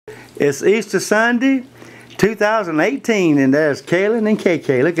It's Easter Sunday, 2018, and there's Kaylin and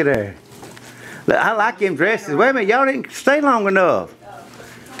KK. Look at her. Look, I like them dresses. Wait a minute, y'all didn't stay long enough.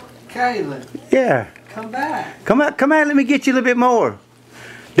 Kaylin. Yeah. Come back. Come out, let me get you a little bit more.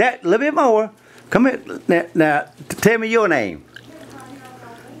 That, a little bit more. Come here, now tell me your name.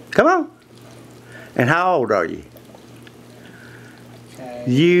 Come on. And how old are you? Okay.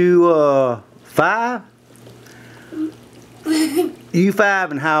 You, 5? You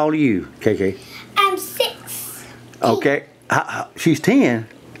 5, and how old are you, KK? I'm 6. Okay. She's 10.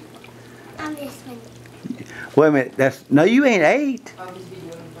 I'm this one. Wait a minute. No, you ain't 8.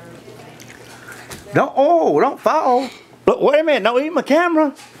 Don't fall. Look, wait a minute. Don't eat my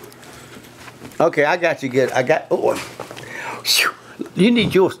camera. Okay, I got you good. You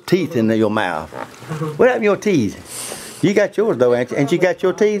need your teeth in your mouth. What happened to your teeth? You got yours though, ain't you? Ain't you got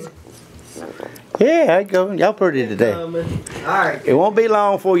your teeth? Yeah, there you go. Y'all pretty today. All right. It won't be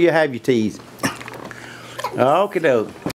long before you have your teeth. Okay, doke.